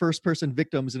acts like a first-person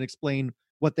victims and explain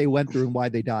what they went through and why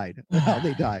they died, or how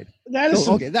they died. That's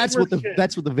what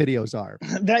the videos are.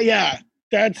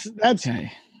 That's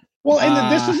okay. Well,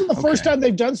 and this isn't the first time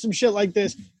they've done some shit like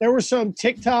this. There were some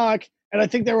TikTok, and I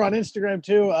think they were on Instagram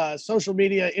too, social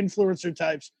media influencer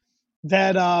types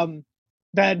that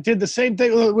did the same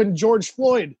thing when George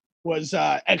Floyd was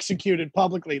executed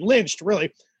publicly, lynched,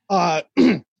 really.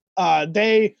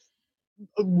 They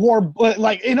wore,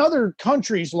 like in other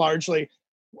countries largely,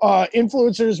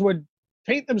 influencers would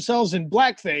paint themselves in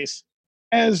blackface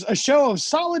as a show of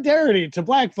solidarity to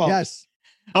black folks. Yes.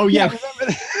 Oh yeah,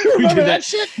 remember that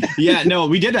shit? Yeah, no,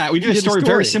 we did that. We did a story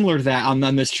very similar to that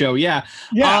on this show. Yeah.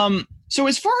 So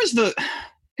as far as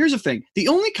here's the thing: the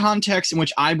only context in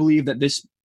which I believe that this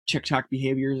TikTok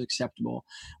behavior is acceptable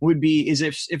would be is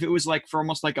if it was like for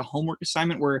almost like a homework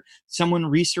assignment where someone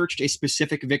researched a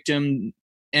specific victim.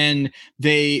 And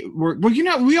they were,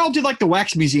 we all did like the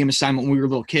wax museum assignment when we were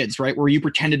little kids, right? Where you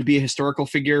pretended to be a historical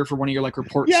figure for one of your like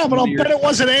reports. Yeah, but I'll bet it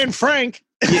wasn't Anne Frank.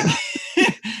 Yeah.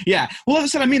 Yeah. Well,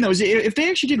 that's what I mean, though, is if they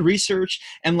actually did research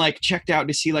and like checked out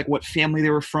to see like what family they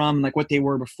were from, like what they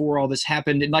were before all this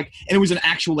happened, and it was an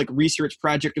actual like research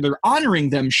project, or they're honoring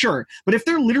them, sure. But if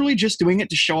they're literally just doing it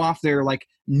to show off their like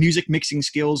music mixing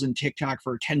skills and TikTok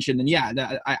for attention, then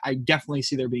yeah, I definitely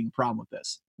see there being a problem with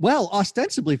this. Well,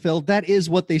 ostensibly, Phil, that is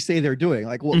what they say they're doing.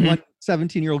 Like one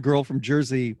 17-year-old girl from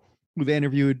Jersey who they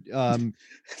interviewed said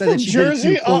that she did it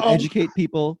to quote, educate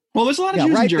people. Well, there's a lot of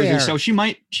Jews in Jersey, there. So she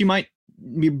might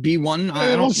be one.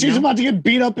 Well, she's about to get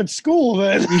beat up at school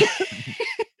then.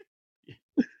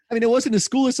 I mean, it wasn't a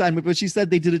school assignment, but she said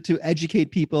they did it to educate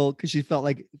people because she felt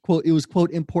like, quote, it was, quote,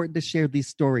 important to share these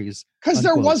stories. Because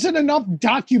there wasn't enough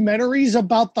documentaries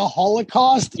about the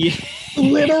Holocaust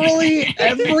literally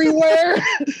everywhere.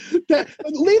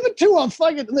 Leave it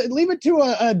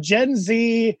to a Gen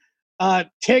Z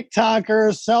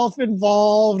TikToker,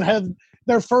 self-involved, have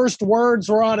their first words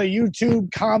were on a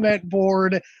YouTube comment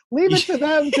board. Leave it to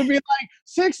them to be like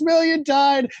 6 million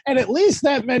died, and at least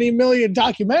that many million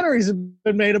documentaries have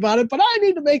been made about it. But I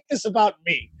need to make this about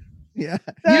me. Yeah.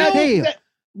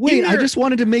 Wait, I just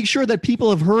wanted to make sure that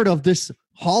people have heard of this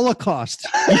Holocaust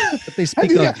that they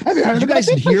speak of. Have you heard you guys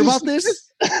hear about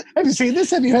this? Have you seen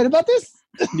this? Have you heard about this?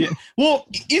 Yeah. Well,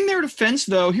 in their defense,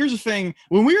 though, here's the thing: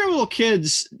 when we were little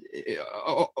kids,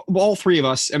 all three of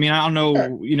us. I mean, I don't know. Sure.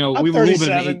 We were a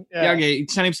little bit. Yeah. Okay.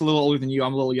 Sandeep's a little older than you.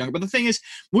 I'm a little younger. But the thing is,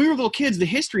 when we were little kids, the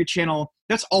History Channel.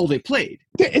 That's all they played.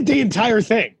 The entire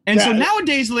thing. And so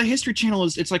nowadays, the History Channel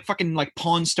it's like fucking like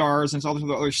Pawn Stars and it's all this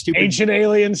other stupid Ancient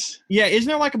Aliens. Yeah, isn't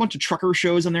there like a bunch of trucker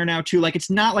shows on there now too? Like it's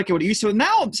not like it used to.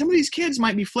 Now some of these kids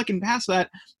might be flicking past that,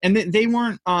 and they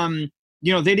weren't.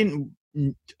 They didn't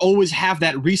always have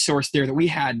that resource there that we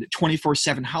had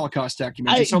 24/7 Holocaust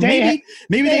documentary. So maybe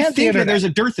they think that there's a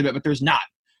dearth of it, but there's not.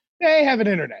 They have an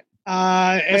internet.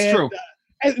 That's true.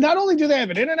 And not only do they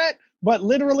have an internet, but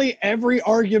literally every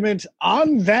argument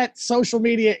on that social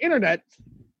media internet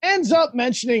ends up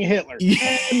mentioning Hitler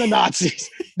and the Nazis.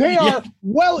 They are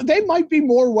they might be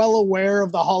more well aware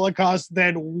of the Holocaust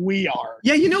than we are.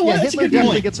 Yeah, you know what? Yeah, Hitler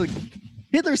definitely gets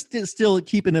Hitler's still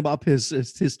keeping him up his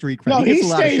street cred.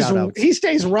 No, he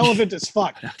stays relevant as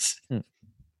fuck.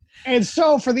 And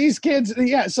so for these kids, and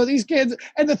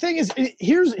the thing is,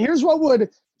 here's what would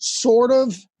sort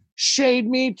of shade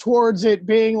me towards it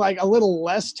being like a little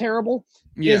less terrible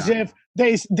is if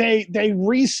they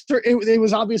research. It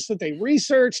was obvious that they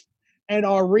researched and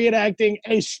are reenacting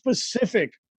a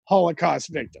specific Holocaust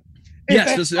victim.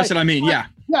 Yes, that's what I mean. Yeah,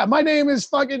 my name is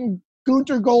fucking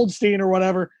Gunter Goldstein or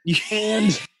whatever,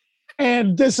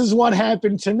 and this is what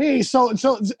happened to me. So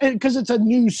because it's a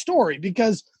new story,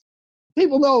 because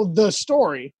people know the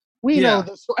story, know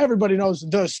everybody knows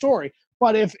the story.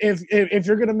 But if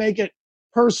you're gonna make it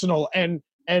personal and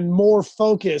more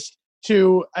focused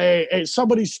to a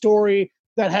somebody's story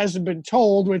that hasn't been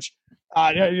told, which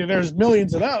there's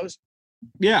millions of those,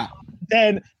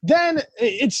 then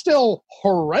it's still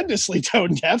horrendously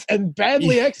tone deaf and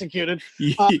badly executed.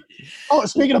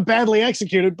 Speaking of badly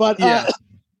executed, but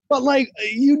like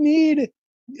you need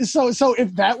so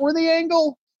if that were the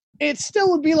angle, it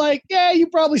still would be like, yeah, you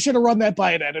probably should have run that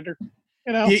by an editor.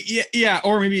 You know? Yeah,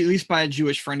 or maybe at least by a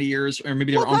Jewish friend of yours, or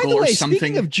maybe their By uncle the or way, something.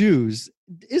 speaking of Jews,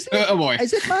 is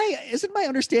it my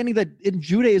understanding that in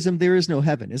Judaism there is no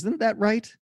heaven? Isn't that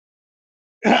right?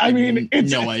 I mean,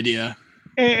 it's no idea.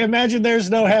 Imagine there's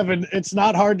no heaven. It's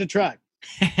not hard to try.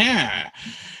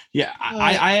 Yeah,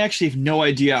 I actually have no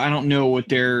idea. I don't know what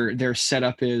their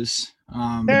setup is.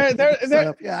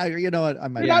 They're yeah, you know what?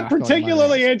 They're not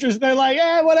particularly interested. They're like,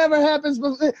 whatever happens.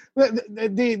 But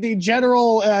the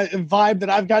general vibe that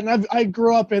I've gotten, I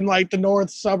grew up in like the north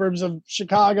suburbs of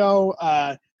Chicago,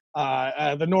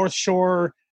 the North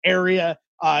Shore area.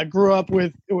 Grew up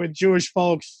with Jewish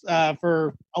folks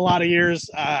for a lot of years.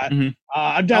 I'm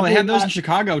definitely they have those in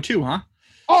Chicago too, huh?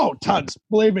 Oh, tons.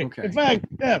 Believe me. Okay. In fact,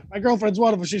 yeah, my girlfriend's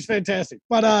one of them. She's fantastic.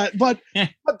 But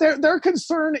their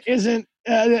concern isn't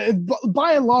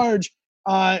by and large.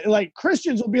 Like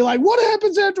Christians will be like, "What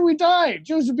happens after we die?"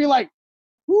 Jews would be like,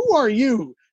 "Who are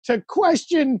you to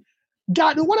question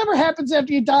God? Whatever happens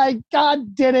after you die,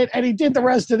 God did it, and He did the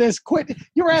rest of this. Quit.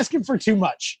 You're asking for too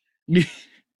much."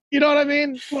 You know what I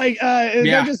mean? Like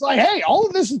they're just like, "Hey, all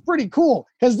of this is pretty cool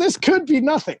because this could be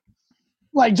nothing."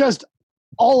 Like just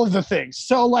all of the things.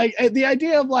 So like the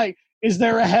idea of like, is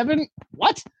there a heaven?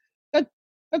 What?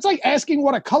 That's like asking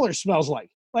what a color smells like.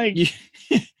 Like,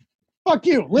 fuck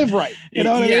you, live right. You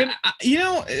know what I mean? You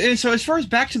know, and so as far as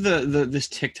back to the this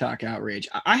TikTok outrage,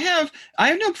 I have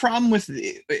no problem with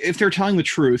if they're telling the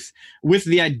truth with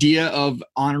the idea of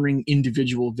honoring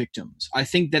individual victims. I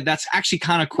think that's actually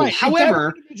kind of cool. Right.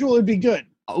 However, individual would be good.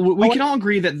 We can all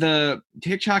agree that the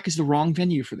TikTok is the wrong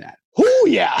venue for that. Oh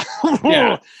yeah.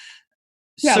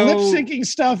 Yeah, so, lip syncing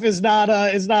stuff is not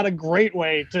a great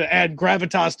way to add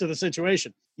gravitas to the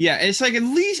situation. Yeah, it's like at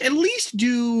least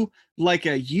do like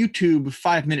a YouTube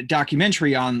 5-minute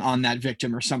documentary on that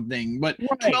victim or something. But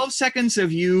 12 seconds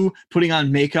of you putting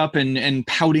on makeup and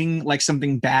pouting like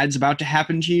something bad's about to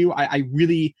happen to you, I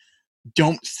really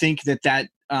don't think that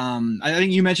I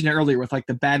think you mentioned it earlier with like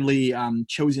the badly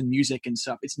chosen music and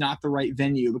stuff. It's not the right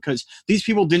venue because these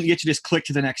people didn't get to just click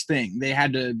to the next thing. They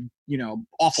had to,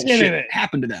 awful shit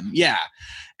happen to them. Yeah.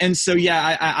 And so,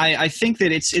 I think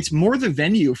that it's more the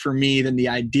venue for me than the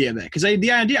idea of it. Because I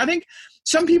think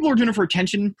some people are doing it for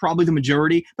attention, probably the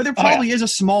majority, but there probably is a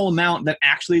small amount that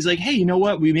actually is like, hey, you know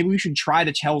what? Maybe we should try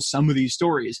to tell some of these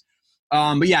stories.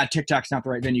 But yeah, TikTok's not the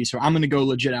right venue. So I'm going to go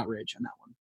legit outrage on that one.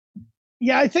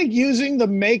 Yeah, I think using the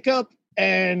makeup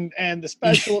and the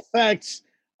special effects,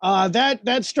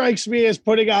 that strikes me as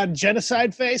putting on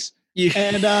genocide face. Yeah.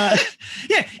 And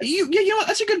you know,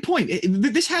 that's a good point.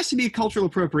 This has to be a cultural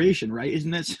appropriation, right?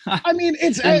 Isn't it? I mean,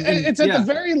 it's at the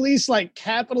very least like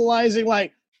capitalizing,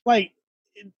 like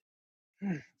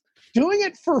doing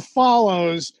it for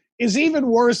follows is even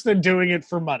worse than doing it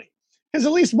for money, because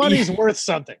at least money's worth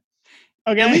something.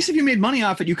 Okay. At least if you made money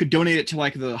off it, you could donate it to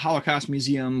like the Holocaust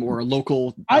Museum or a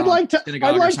local. I'd like to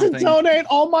donate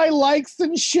all my likes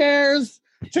and shares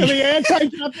to the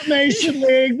Anti-Defamation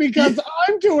League because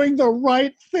I'm doing the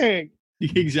right thing.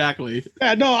 Exactly.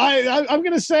 Yeah. No, I'm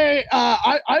gonna say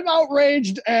I'm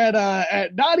outraged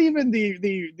at not even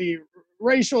the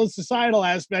racial and societal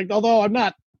aspect, although I'm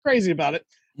not crazy about it.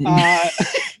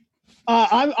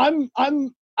 I'm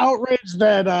outraged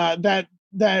that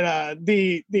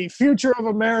the future of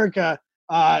America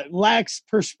lacks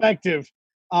perspective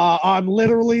on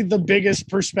literally the biggest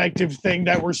perspective thing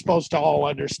that we're supposed to all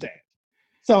understand.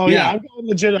 So yeah, I'm going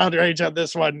legit outrage on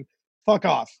this one. Fuck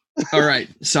off. All right,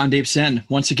 Sandeep Sen.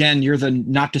 Once again, you're the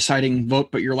not deciding vote,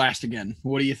 but you're last again.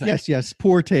 What do you think? Yes.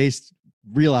 Poor taste,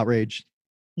 real outrage.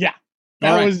 Yeah,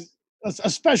 that was a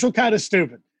special kind of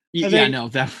stupid. No,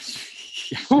 that was.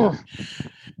 Yeah.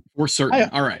 We're certain.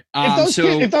 All right.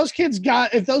 If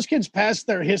those kids passed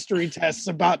their history tests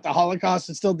about the Holocaust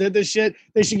and still did this shit,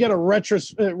 they should get a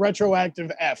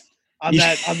retroactive F on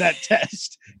that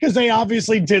test because they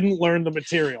obviously didn't learn the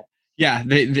material. Yeah,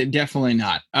 they definitely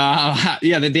not.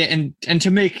 And to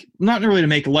make not really to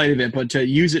make light of it, but to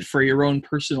use it for your own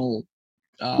personal.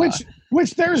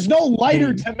 Which there's no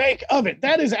lighter to make of it.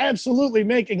 That is absolutely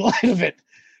making light of it.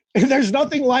 There's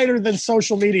nothing lighter than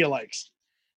social media likes.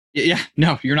 Yeah,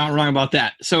 no, you're not wrong about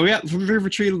that. So yeah,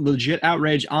 very legit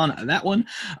outrage on that one.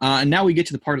 And now we get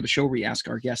to the part of the show where we ask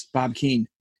our guest, Bob Keane,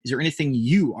 is there anything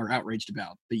you are outraged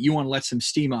about that you want to let some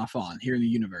steam off on here in the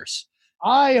universe?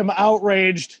 I am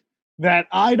outraged that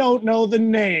I don't know the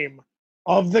name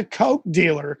of the coke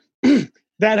dealer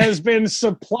that has been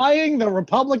supplying the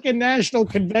Republican National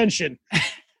Convention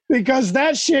because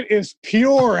that shit is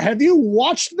pure. Have you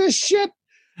watched this shit?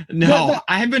 No,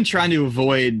 I have been trying to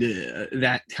avoid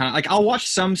that kind of like I'll watch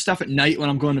some stuff at night when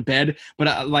I'm going to bed, but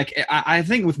I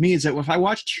think with me is that if I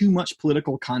watch too much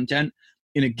political content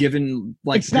in a given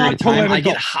like It's period not of time, I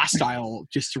political. get hostile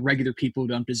just to regular people who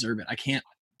don't deserve it. I can't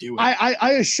do it.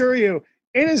 I assure you,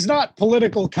 it is not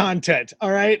political content.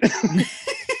 All right.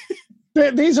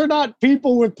 These are not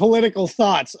people with political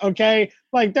thoughts. Okay.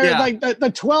 Like they're like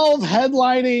the 12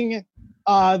 headlining,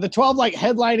 the 12 like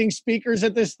headlining speakers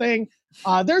at this thing.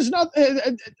 There's not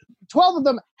 12 of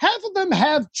them. Half of them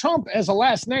have Trump as a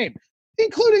last name,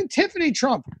 including Tiffany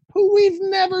Trump, who we've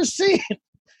never seen.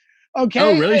 Okay.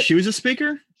 Oh, really? She was a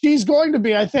speaker? She's going to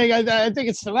be, I think. I think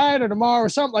it's tonight or tomorrow or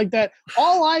something like that.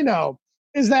 All I know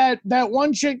is that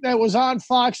one chick that was on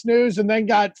Fox News and then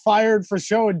got fired for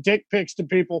showing dick pics to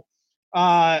people.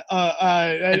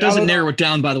 It doesn't narrow it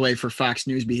down, by the way, for Fox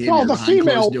News behavior no, the behind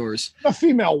female, closed doors. The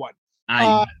female one.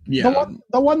 Yeah.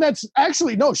 The one that's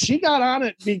actually, no, she got on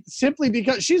it simply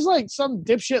because she's like some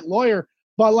dipshit lawyer,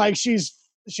 but like she's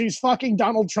fucking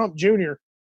Donald Trump Jr.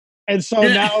 And so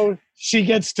now she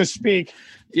gets to speak.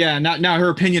 Yeah, now her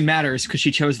opinion matters because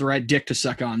she chose the right dick to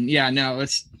suck on. Yeah, no,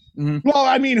 it's... Mm-hmm. Well,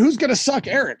 I mean, who's going to suck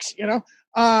Eric's, you know?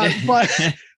 But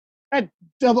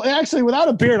actually, without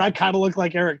a beard, I kind of look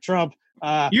like Eric Trump.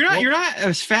 You're not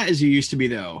as fat as you used to be,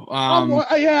 though.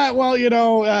 Yeah, well, you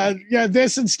know,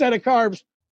 this instead of carbs.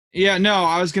 Yeah, no,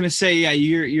 I was gonna say, yeah,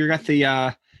 you got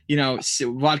the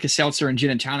vodka seltzer and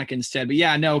gin and tonic instead. But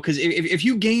yeah, no, because if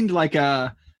you gained like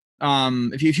a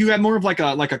if you had more of like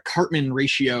a Cartman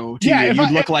ratio to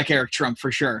you'd look like Eric Trump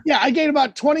for sure. Yeah, I gained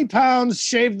about 20 pounds,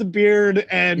 shaved the beard,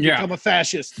 and become a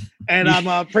fascist, and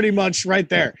I'm pretty much right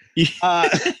there.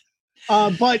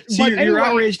 But you're anyway,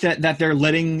 outraged that they're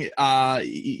letting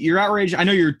you're outraged. I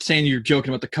know you're saying you're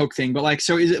joking about the Coke thing, but like,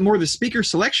 so is it more the speaker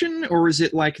selection, or is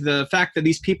it like the fact that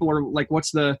these people are like, what's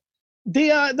the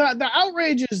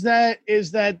outrage is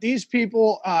that these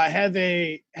people have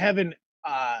an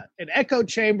echo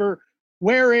chamber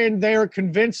wherein they are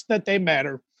convinced that they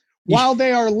matter, while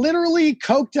they are literally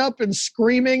coked up and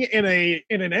screaming in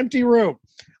an empty room.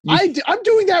 I'm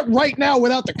doing that right now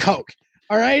without the Coke.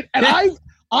 All right, and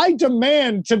I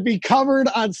demand to be covered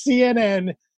on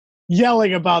CNN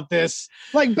yelling about this.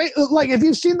 Like if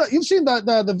you've seen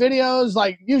the videos,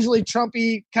 like usually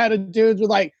Trumpy kind of dudes with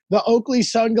like the Oakley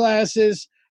sunglasses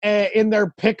in their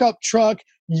pickup truck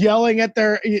yelling at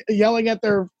their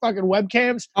fucking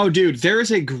webcams. Oh, dude, there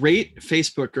is a great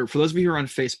Facebook group. For those of you who are on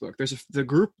Facebook, there's the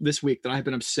group this week that I've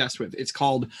been obsessed with. It's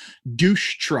called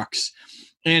Douche Trucks.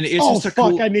 And it's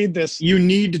I need this. You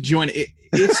need to join it.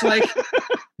 It's like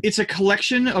it's a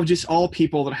collection of just all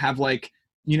people that have like,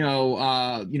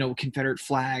 Confederate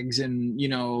flags and,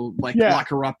 lock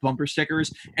her up bumper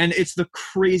stickers. And it's the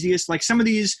craziest. Like some of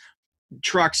these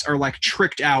trucks are like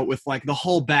tricked out with like the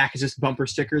whole back is just bumper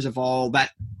stickers of all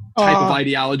that type of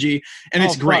ideology. And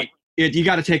it's great. You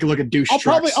got to take a look at Douche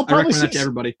Trucks. I recommend that to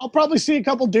everybody. I'll probably see a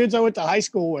couple dudes I went to high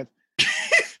school with.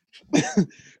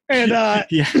 and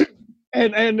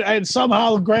and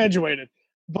somehow graduated.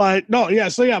 But no, yeah.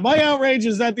 So yeah, my outrage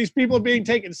is that these people are being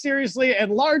taken seriously,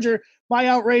 and larger, my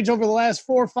outrage over the last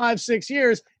 4, 5, 6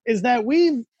 years is that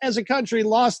we've, as a country,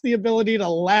 lost the ability to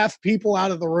laugh people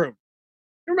out of the room.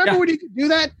 Remember when you could do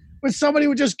that? When somebody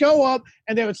would just go up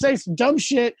and they would say some dumb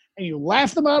shit and you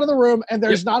laugh them out of the room, and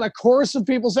there's not a chorus of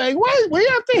people saying, wait, we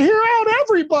have to hear out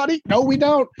everybody. No, we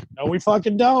don't. No, we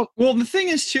fucking don't. Well, the thing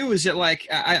is, too, is that, like,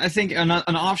 I think an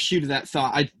offshoot of that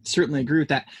thought, I certainly agree with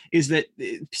that, is that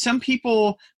some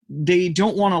people, they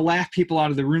don't want to laugh people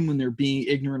out of the room when they're being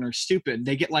ignorant or stupid.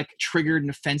 They get, like, triggered and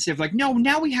offensive. Like, no,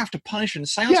 now we have to punish and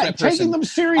silence that person. Taking them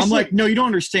seriously. I'm like, no, you don't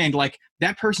understand. Like,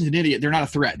 that person's an idiot. They're not a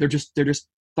threat. They're just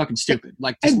fucking stupid.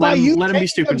 Like, just let them be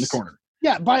stupid in the corner.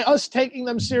 Yeah, by us taking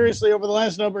them seriously over the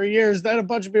last number of years, then a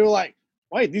bunch of people are like,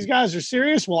 wait, these guys are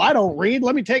serious? Well, I don't read.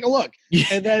 Let me take a look.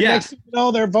 And then next thing you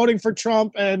know, they're voting for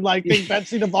Trump and like think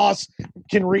Betsy DeVos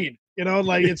can read. You know,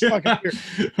 like it's fucking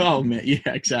weird. Oh, man. Yeah,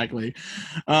 exactly.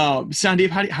 Sandeep,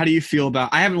 how do you feel about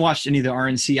 – I haven't watched any of the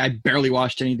RNC. I barely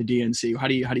watched any of the DNC. How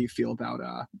do you feel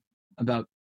about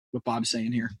what Bob's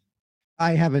saying here?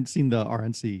 I haven't seen the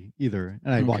RNC either,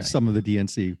 and I watched some of the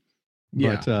DNC.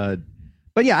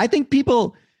 But yeah, I think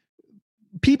people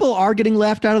are getting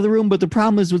laughed out of the room, but the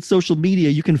problem is with social media,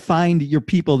 you can find your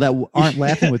people that aren't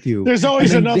laughing with you. There's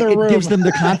always another room. It gives them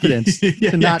the confidence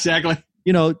to not, exactly.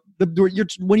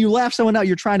 When you laugh someone out,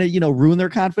 you're trying to, ruin their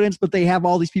confidence, but they have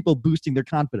all these people boosting their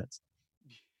confidence.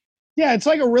 Yeah, it's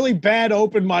like a really bad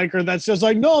open micer that's just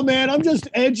like, no, man, I'm just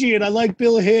edgy and I like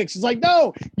Bill Hicks. It's like,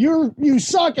 no, you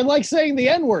suck and like saying the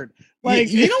N-word.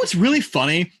 Like, you know what's really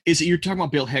funny is that you're talking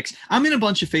about Bill Hicks. I'm in a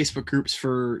bunch of Facebook groups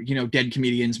for, dead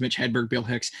comedians, Mitch Hedberg, Bill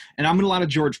Hicks, and I'm in a lot of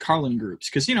George Carlin groups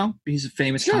because, he's a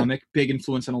famous comic, big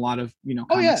influence on a lot of,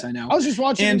 comics I know. I was just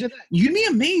watching and today. You'd be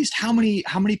amazed how many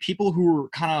people who are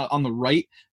kind of on the right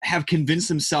have convinced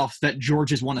themselves that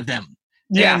George is one of them.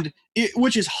 Yeah. And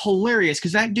which is hilarious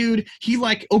because that dude, he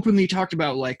like openly talked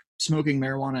about like smoking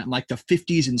marijuana in like the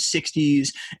 50s and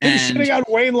 60s. And shitting on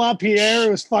Wayne LaPierre.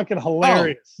 It was fucking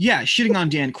hilarious. Oh, yeah, shitting on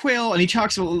Dan Quayle. And he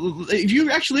talks about, if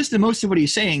you actually listen to most of what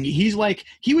he's saying, he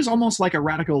was almost like a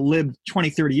radical lib 20,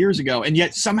 30 years ago. And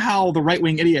yet somehow the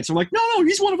right-wing idiots are like, no,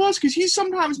 he's one of us because he's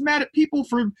sometimes mad at people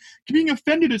for being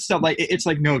offended and stuff. Like, it's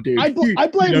like, no, dude. I blame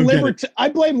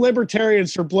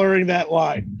libertarians for blurring that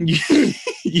line.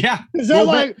 Yeah. Is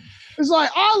that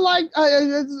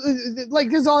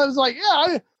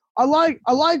I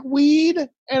like weed,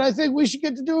 and I think we should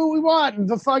get to do what we want. And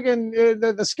the fucking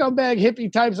the scumbag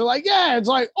hippie types are like, yeah. It's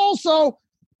like also,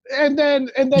 and then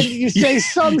you say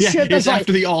some shit that's like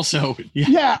after the also,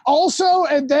 also,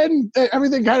 and then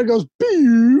everything kind of goes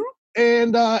boo,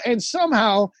 and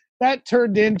somehow that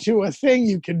turned into a thing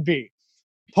you can be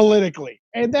politically,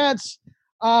 and that's.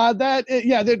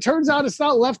 It turns out it's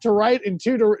not left to right in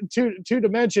two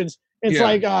dimensions. It's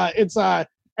like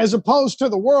as opposed to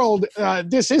the world,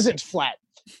 this isn't flat,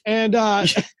 and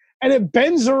it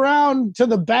bends around to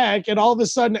the back, and all of a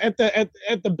sudden at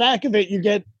the back of it you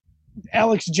get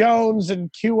Alex Jones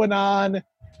and QAnon,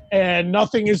 and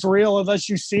nothing is real unless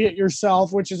you see it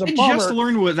yourself, which is a bummer. I just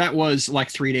learned what that was like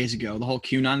 3 days ago, the whole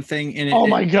QAnon thing. And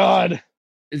my god!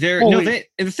 The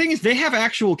thing is, they have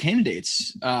actual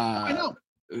candidates. I know.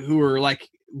 Who are like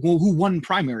who won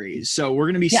primaries, so we're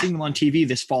going to be seeing them on TV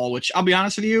this fall. Which I'll be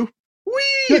honest with you,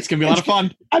 it's going to be a lot of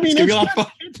fun. I mean,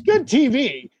 it's good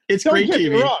TV. It's great TV. Don't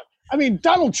get me wrong. I mean,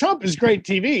 Donald Trump is great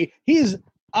TV. He's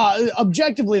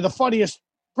objectively the funniest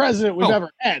president we've ever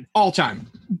had, all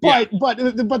time. But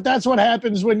that's what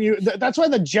happens when you. That's why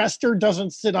the jester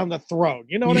doesn't sit on the throne.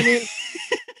 You know what I mean?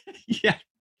 Yeah.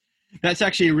 That's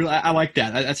actually I like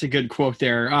that. That's a good quote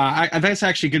there. That's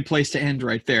actually a good place to end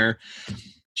right there.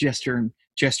 Jester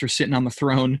sitting on the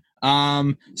throne.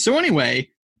 So anyway,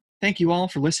 thank you all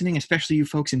for listening, especially you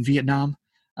folks in Vietnam.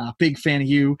 Big fan of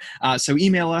you. So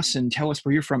email us and tell us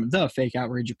where you're from.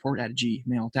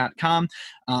 thefakeoutragereport@gmail.com.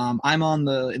 I'm on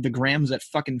the grams at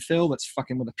fucking Phil. That's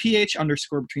fucking with a PH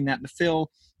 _ between that and the Phil.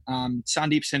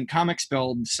 Sandeep Sen Comics,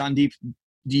 spelled Sandeep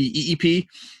DEEP,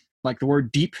 like the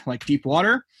word deep, like deep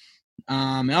water.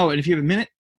 And if you have a minute,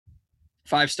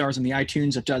 5 stars on the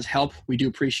iTunes. It does help. We do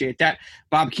appreciate that.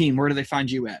 Bob Keane, where do they find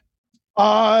you at?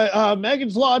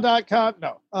 meganslaw.com.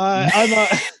 No. I'm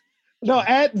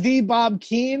at the Bob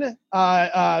Keane,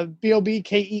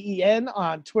 BOBKEEN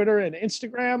on Twitter and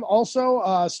Instagram.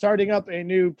 Also, starting up a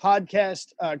new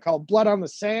podcast called Blood on the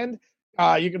Sand.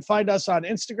 You can find us on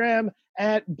Instagram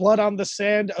at Blood on the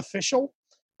Sand Official.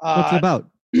 What's it about?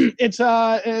 It's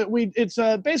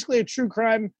basically a true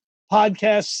crime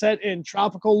podcast set in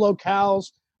tropical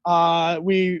locales.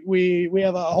 We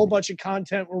have a whole bunch of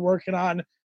content we're working on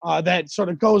that sort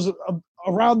of goes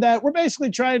around that. We're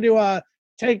basically trying to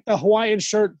take the Hawaiian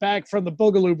shirt back from the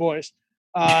Boogaloo Boys.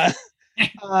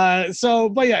 It's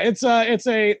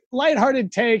a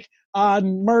lighthearted take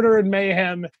on murder and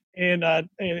mayhem in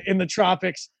the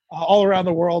tropics all around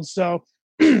the world. So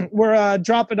we're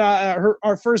dropping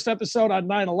our first episode on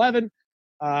 9/11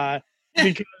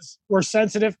 because we're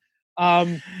sensitive.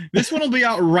 This one will be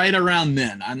out right around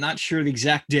then. I'm not sure the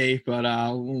exact date, but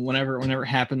whenever it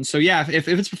happens. So yeah, if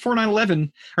it's before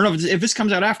 9/11, or no, if this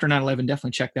comes out after 9/11, definitely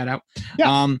check that out. Yeah.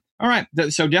 All right,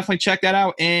 so definitely check that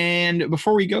out. And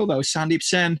before we go though, Sandeep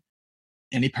Sen,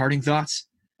 any parting thoughts?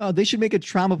 Oh, they should make a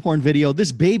trauma porn video.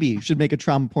 This baby should make a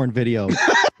trauma porn video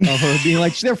of her being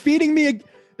like, they're feeding me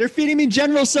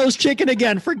General Tso's chicken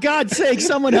again. For God's sake,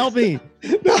 someone help me.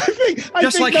 No, I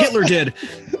think Hitler did.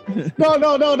 No.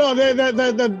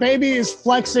 The baby is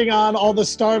flexing on all the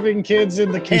starving kids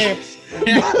in the camps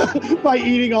by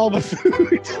eating all the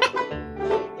food.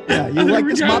 Yeah, you like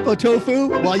this mapo tofu?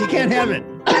 Well, you can't have it.